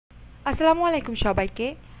আসসালামু আলাইকুম সবাইকে।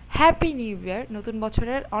 Happy new year. নতুন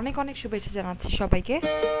বছরের অনেক অনেক শুভেচ্ছা জানাচ্ছি সবাইকে।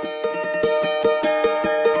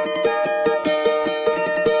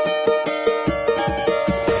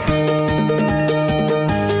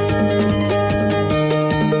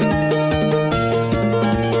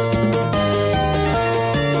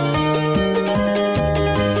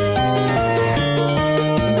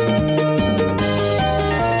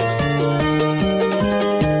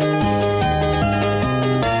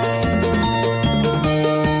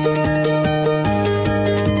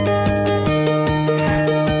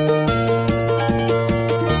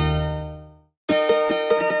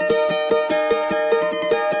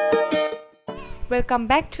 Welcome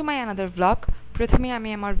back to my another vlog. প্রথমে আমি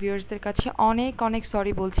আমার ভিউয়ার্সদের কাছে অনেক অনেক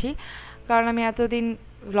সরি বলছি, কারণ আমি এতদিন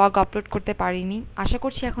ভ্লগ আপলোড করতে পারিনি। আশা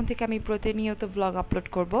করছি এখন থেকে আমি প্রতিনিয়ত ভ্লগ আপলোড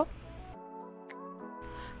করব।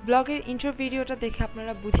 ব্লগের ইন্ট্রো ভিডিওটা দেখে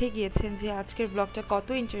আপনারা বুঝে গিয়েছেন যে আজকের ব্লগটা কত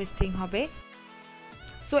ইন্টারেস্টিং হবে।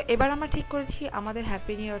 সো এবার আমরা ঠিক করেছি আমাদের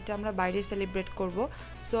হ্যাপি নিউ ইয়ারটা আমরা বাইরে সেলিব্রেট করব।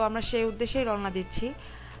 সো আমরা সেই উদ্দেশ্যেই রওনা দিচ্ছি।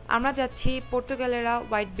 আমরা যাচ্ছি পর্তুগালেরা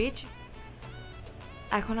হোয়াইট বিচ।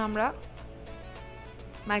 এখন আমরা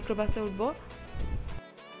মাইক্রোবাসে উঠব।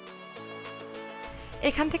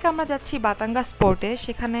 এখান থেকে আমরা যাচ্ছি বাতাঙ্গা স্পোর্টে।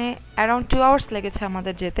 সেখানে অ্যারাউন্ড 2 আওয়ার্স লেগেছে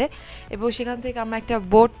আমাদের যেতে, এবং সেখান থেকে আমরা একটা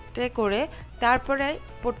বোটে করে তারপরে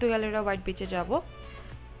পর্তুগালেরা হোয়াইট বিচে যাব।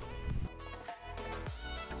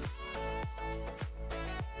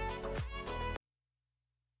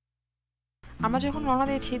 আমরা যখন রওনা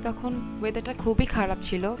দিয়েছি তখন ওয়েদারটা খুবই খারাপ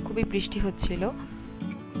ছিল, খুবই বৃষ্টি হচ্ছিল।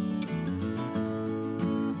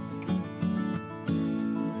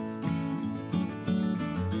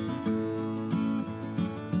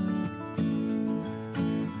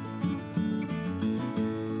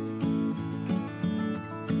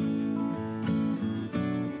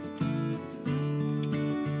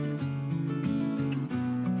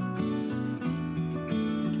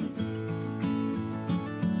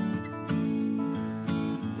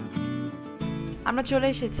 আমরা চলে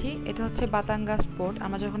এসেছি, এটা হচ্ছে বাতাঙ্গা স্পোর্ট।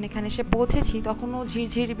 আমরা যখন এখানে এসে পৌঁছেছি তখনও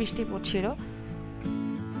ঝিরঝিরি বৃষ্টি পড়ছিল।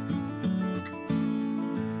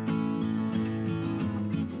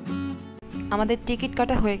 আমাদের টিকিট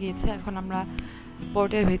কাটা হয়ে গিয়েছে, এখন আমরা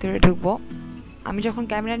বোটের ভিতরে ঢুকবো। আমি যখন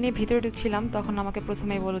ক্যামেরা নিয়ে ভিতরে ঢুকছিলাম তখন আমাকে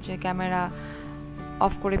প্রথমেই বলল যে ক্যামেরা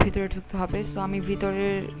অফ করে ভিতরে ঢুকতে হবে। সো আমি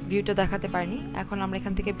ভিতরের ভিউটা দেখাতে পারিনি। এখন আমরা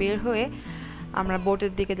এখান থেকে বের হয়ে আমরা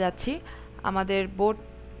বোটের দিকে যাচ্ছি। আমাদের বোট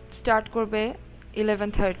স্টার্ট করবে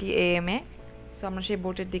 11:30 AM এ। সো আমরা সেই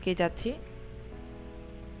বোটের দিকেই যাচ্ছি।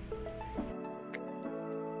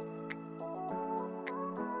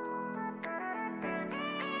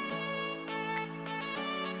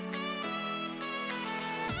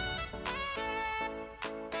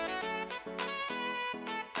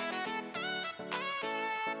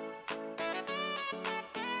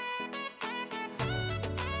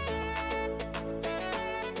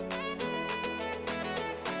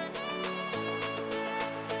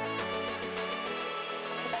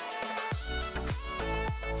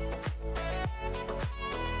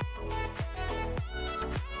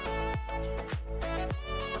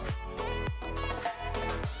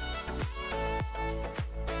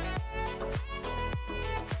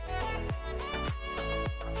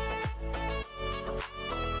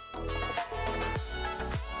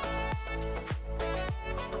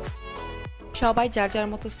 সবাই যার যার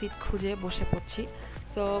মতো সিট খুঁজে বসে পড়ছি।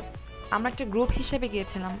 সো আমরা একটা গ্রুপ হিসেবে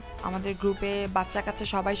গিয়েছিলাম। আমাদের গ্রুপে বাচ্চা কাচ্চা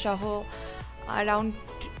সবাই সহ অ্যারাউন্ড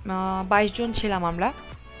 22 জন ছিলাম আমরা।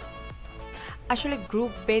 আসলে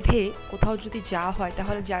গ্রুপ বেঁধে কোথাও যদি যাওয়া হয়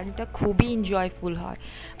তাহলে জার্নিটা খুবই এনজয়ফুল হয়,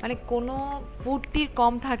 মানে কোনো ফুর্তির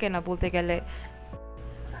কম থাকে না বলতে গেলে।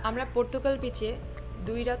 আমরা পর্তুগাল বিচে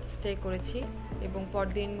 2 রাত স্টে করেছি এবং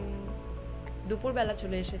পরদিন দুপুরবেলা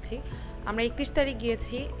চলে এসেছি। আমরা 31 তারিখ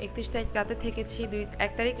গিয়েছি, 31 তারিখ রাতে থেকেছি,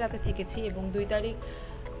 1 তারিখ রাতে থেকেছি এবং 2 তারিখ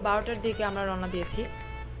 12টার দিকে আমরা রওনা দিয়েছি।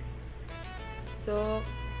 সো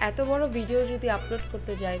এত বড় ভিডিও যদি আপলোড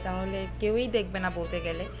করতে যাই তাহলে কেউই দেখবে না বলতে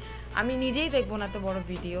গেলে। আমি নিজেই দেখবো না এত বড়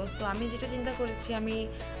ভিডিও। সো আমি যেটা চিন্তা করেছি, আমি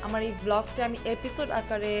আমার এই ব্লগটা আমি এপিসোড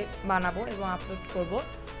আকারে বানাবো এবং আপলোড করব।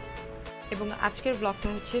 এবং আজকের ব্লগটা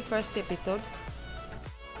হচ্ছে ফার্স্ট এপিসোড।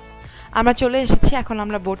 আমরা চলে এসেছি, এখন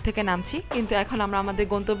আমরা বোট থেকে নামছি, কিন্তু এখন আমরা আমাদের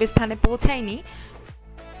গন্তব্যস্থানে পৌঁছাইনি।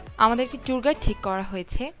 আমাদের একটি ট্যুর গাইড ঠিক করা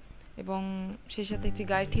হয়েছে এবং সেই সাথে একটি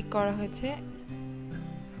গাড়ি ঠিক করা হয়েছে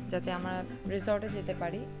যাতে আমরা রিসর্টে যেতে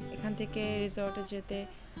পারি। এখান থেকে রিসর্টে যেতে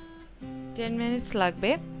 10 মিনিটস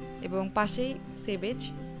লাগবে এবং পাশেই সি বিচ,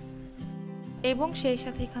 এবং সেই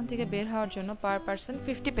সাথে এখান থেকে বের হওয়ার জন্য পার পারসন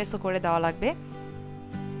 50 পেসো করে দেওয়া লাগবে।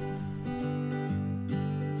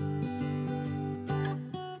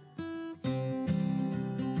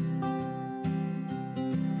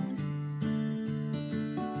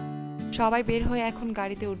 সবাই বের হয়ে এখন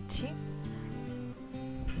গাড়িতে উঠছি।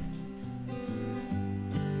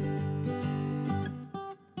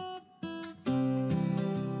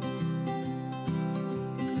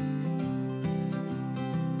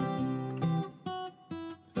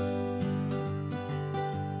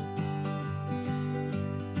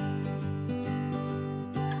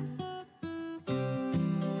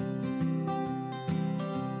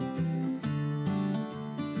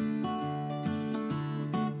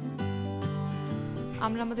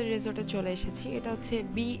 আমরা আমাদের রিসোর্টে চলে এসেছি। এটা হচ্ছে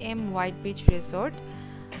BM হোয়াইট বিচ রিসোর্ট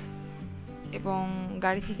এবং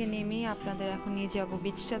গাড়ি থেকে নেমে আপনাদের এখন নিয়ে যাব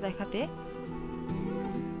বিচটা দেখাতে।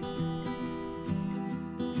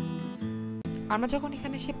 আমরা যখন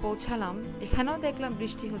এখানে এসে পৌঁছালাম, এখানেও দেখলাম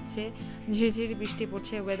বৃষ্টি হচ্ছে, ঝিরিঝিরি বৃষ্টি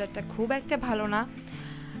পড়ছে। ওয়েদারটা খুব একটা ভালো না,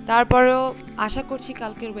 তারপরেও আশা করছি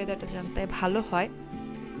কালকের ওয়েদারটা জানতে ভালো হয়।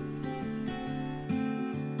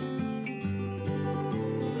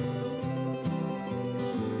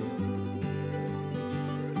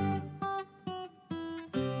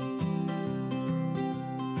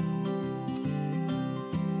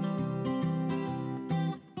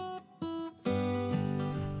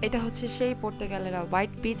 এটা হচ্ছে সেই পোর্তো গ্যালেরা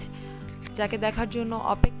হোয়াইট বিচ, যাকে দেখার জন্য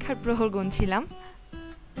অপেক্ষার প্রহর গুনছিলাম।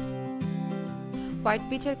 হোয়াইট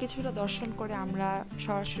বিচের কিছুটা দর্শন করে আমরা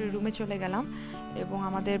সরাসরি রুমে চলে গেলাম এবং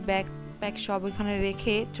আমাদের ব্যাগ প্যাক সব ওইখানে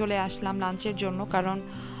রেখে চলে আসলাম লাঞ্চের জন্য, কারণ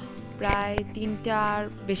প্রায় 3টার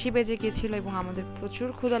বেশি বেজে গিয়েছিল এবং আমাদের প্রচুর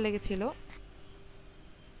ক্ষুধা লেগেছিল।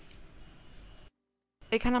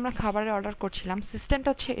 এখানে আমরা খাবারের অর্ডার করছিলাম। সিস্টেমটা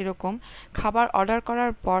হচ্ছে এরকম, খাবার অর্ডার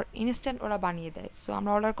করার পর ইনস্ট্যান্ট ওরা বানিয়ে দেয়। সো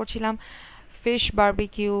আমরা অর্ডার করছিলাম ফিশ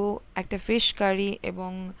বারবিকিউ, একটা ফিশ কারি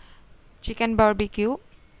এবং চিকেন বারবিকিউ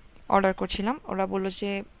অর্ডার করছিলাম। ওরা বললো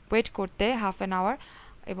যে ওয়েট করতে হাফ অ্যান আওয়ার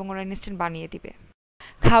এবং ওরা ইনস্ট্যান্ট বানিয়ে দিবে।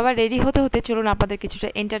 খাবার রেডি হতে হতে চলুন আপনাদের কিছুটা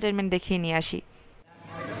এন্টারটেনমেন্ট দেখিয়ে নিয়ে আসি।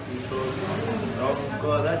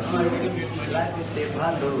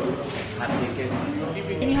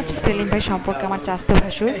 ইনি হচ্ছে সেলিম ভাই, সম্পর্কে আমার চাচাতো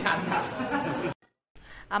ভাসুর।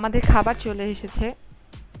 আমাদের খাবার চলে এসেছে।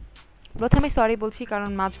 প্রথমে সরি বলছি কারণ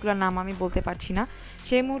মাছগুলোর নাম আমি বলতে পারছি না।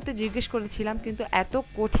 সেই মুহূর্তে জিজ্ঞেস করেছিলাম কিন্তু এত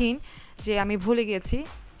কঠিন যে আমি ভুলে গেছি।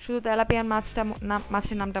 শুধু তেলাপিয়ান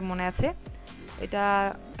মাছের নামটা মনে আছে। এটা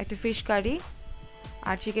একটা ফিশ কারি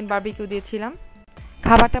আর চিকেন বারবিকিউ দিয়েছিলাম।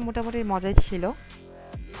 খাবারটা মোটামুটি মজাই ছিল।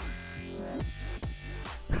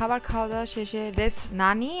 খাবার খাওয়া দাওয়া শেষে রেস্ট না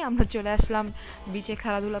নিয়ে আমরা চলে আসলাম বিচে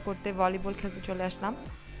খেলাধুলা করতে, ভলিবল খেলতে চলে আসলাম।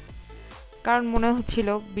 কারণ মনে হচ্ছিল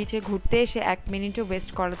বিচে ঘুরতে এসে 1 মিনিটও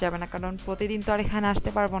ওয়েস্ট করা যাবে না, কারণ প্রতিদিন তো আর এখানে আসতে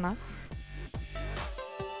পারবো না।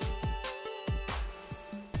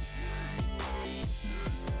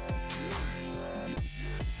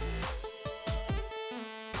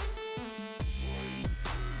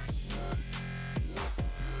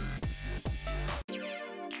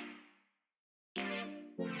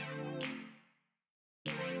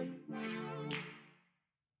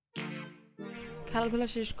 খেলাধুলা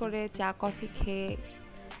শেষ করে চা কফি খেয়ে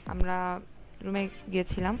আমরা রুমে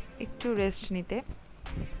গিয়েছিলাম একটু রেস্ট নিতে।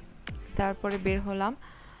 তারপরে বের হলাম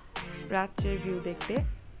রাত্রের ভিউ দেখতে।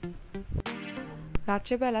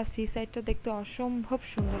 রাত্রেবেলা সি সাইডটা দেখতে অসম্ভব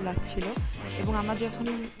সুন্দর লাগছিল এবং আমরা যখন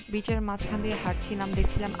বিচের মাঝখান দিয়ে হাঁটছিলাম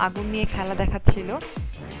দেখছিলাম আগুন নিয়ে খেলা দেখাচ্ছিল।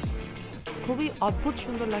 খুবই অদ্ভুত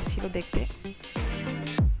সুন্দর লাগছিল দেখতে।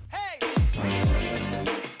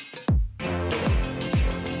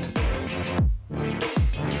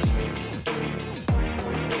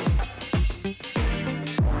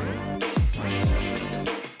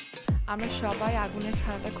 আমরা সবাই আগুনের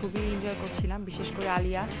খেলাটা খুবই এনজয় করছিলাম, বিশেষ করে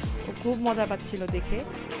আলিয়া, ও খুব মজা পাচ্ছিল দেখে।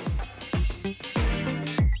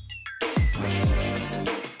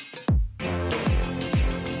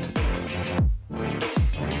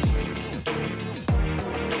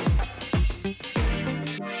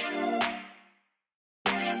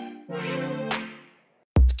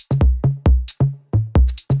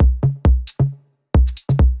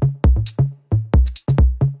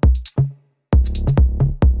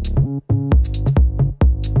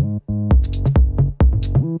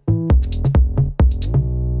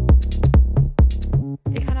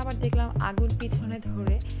 আগুন পিছনে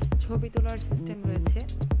ধরে ছবি তোলার সিস্টেম রয়েছে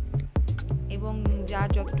এবং যার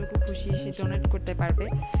যতটুকু খুশি সে ডোনেট করতে পারবে,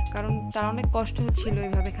 কারণ তার অনেক কষ্ট হচ্ছিল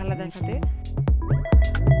এইভাবে খেলা দেখাতে।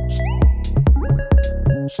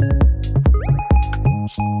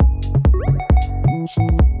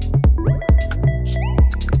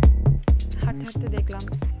 হাঁটতে হাঁটতে দেখলাম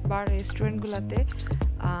বার রেস্টুরেন্টগুলোতে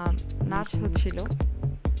নাচ হচ্ছিল,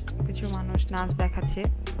 কিছু মানুষ নাচ দেখাচ্ছে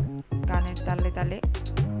গানের তালে তালে।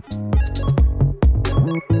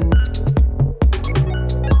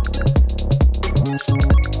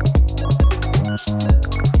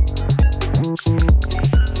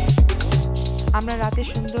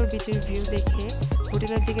 রাতে সুন্দর বিচের ভিউ দেখে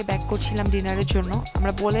হোটেলের দিকে ব্যাক করছিলাম ডিনারের জন্য।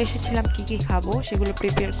 আমরা বলে এসেছিলাম কি কি খাবো সেগুলো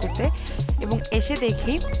প্রিপেয়ার করতে, এবং এসে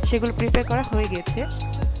দেখি সেগুলো প্রিপেয়ার করা হয়ে গেছে।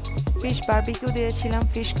 ফিশ বারবিকিউ দিয়েছিলাম,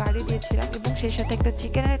 ফিশ কারি দিয়েছিলাম এবং সেই সাথে একটা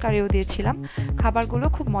চিকেনের কারিও দিয়েছিলাম। খাবারগুলো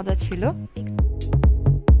খুব মজা ছিল।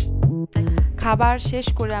 খাবার শেষ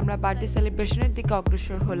করে আমরা বার্থডে সেলিব্রেশনের দিকে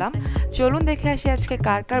অগ্রসর হলাম। চলুন দেখে আসি আজকে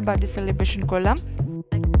কার কার বার্থডে সেলিব্রেশন করলাম।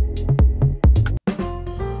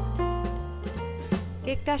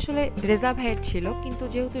 কেকটা আসলে রেজা ভাইয়ের ছিল, কিন্তু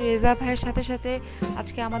যেহেতু রেজা ভাইয়ের সাথে সাথে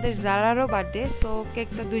আজকে আমাদের জারারও বার্থডে, সো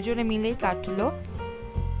কেকটা দুজনে মিলেই কাটলো।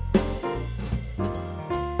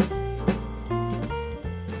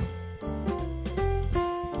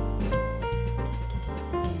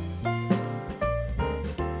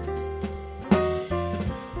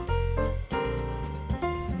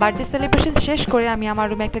 বার্থডে সেলিব্রেশন শেষ করে আমি আমার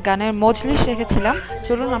রুমে একটা গানের মজলিস রেখেছিলাম।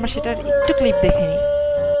 চলুন আমরা সেটার একটু ক্লিপ দেখে নিই।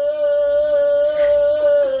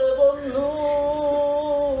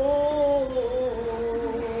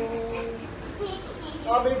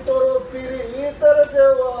 আমি তোর পিরিতের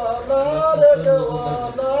দেওয়ানা রে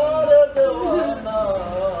দেওয়ানা রে দেওয়ানা,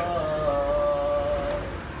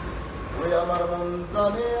 ওই আমার মন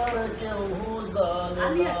জানে আর কেউ জানে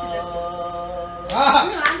না,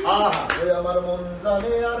 ওই আমার মন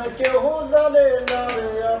জানে আর কেউ জানে না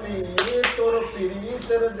রে, আমি তোর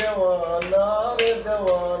পিরিতের দেওয়ানা রে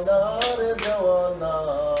দেওয়ানা রে দেওয়ানা,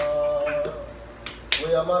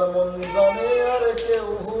 ওই আমার মন জানে আর কেউ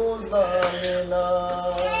জানে না।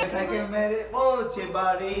 সাইকেল মেরে পৌঁছে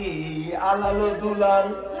বাড়ি, আলালো দুলাল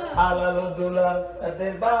আলালো দুলাল,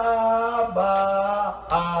 তাদের বাবা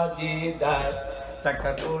আজিদার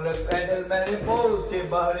চাকা তুলে প্যাডেল মেরে পৌঁছে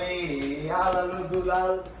বাড়ি, আলালো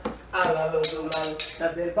দুলাল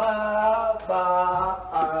তাদের বাবা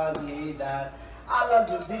আজিদার। আলা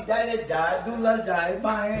যদি ডাইরে যায় দুলাল যায়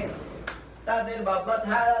মায়ে, তাদের বাবা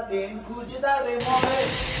সারা দিন খুঁজে তারে মরে।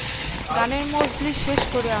 গানের মজলিস শেষ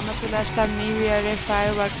করে আমরা চলে আসলাম নিউ ইয়ারের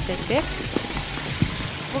ফায়ারওয়ার্কস দেখতে,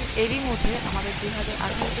 এবং এরই মধ্যে আমাদের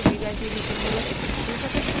 2018 বিদায় দিয়ে হলো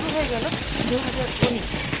শুরু হয়ে গেল 2019।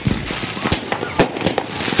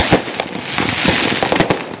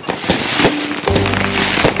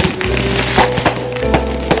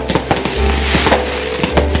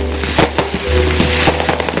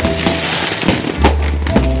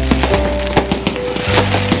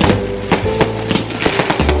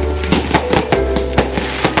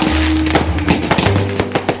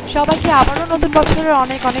 সবাইকে আবারও নতুন বছরের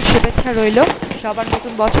অনেক অনেক শুভেচ্ছা রইল। সবার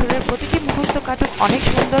নতুন বছরের প্রতিটি মুহূর্ত কাটুক অনেক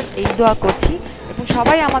সুন্দর, এই দোয়া করছি, এবং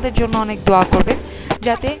সবাই আমাদের জন্য অনেক দোয়া করবেন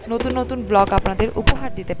যাতে নতুন নতুন ব্লগ আপনাদের উপহার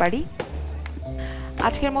দিতে পারি।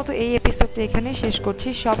 আজকের মতো এই এপিসোডটা এখানেই শেষ করছি।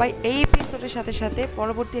 সবাই এই এপিসোডের সাথে সাথে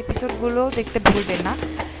পরবর্তী এপিসোডগুলো দেখতে ভুলবেন না।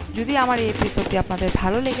 যদি আমার এই এপিসোডটি আপনাদের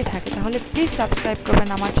ভালো লেগে থাকে তাহলে প্লিজ সাবস্ক্রাইব করবেন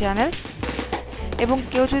আমার চ্যানেল, এবং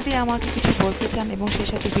কেউ যদি আমাকে কিছু বলতে চান এবং সেই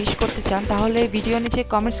সাথে উইশ করতে চান তাহলে ভিডিও নিচে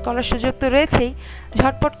কমেন্টস করার সুযোগ তো রয়েছেই,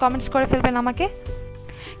 ঝটপট কমেন্টস করে ফেলবেন আমাকে।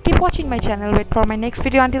 Keep watching my channel, wait for my next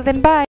video, until then by.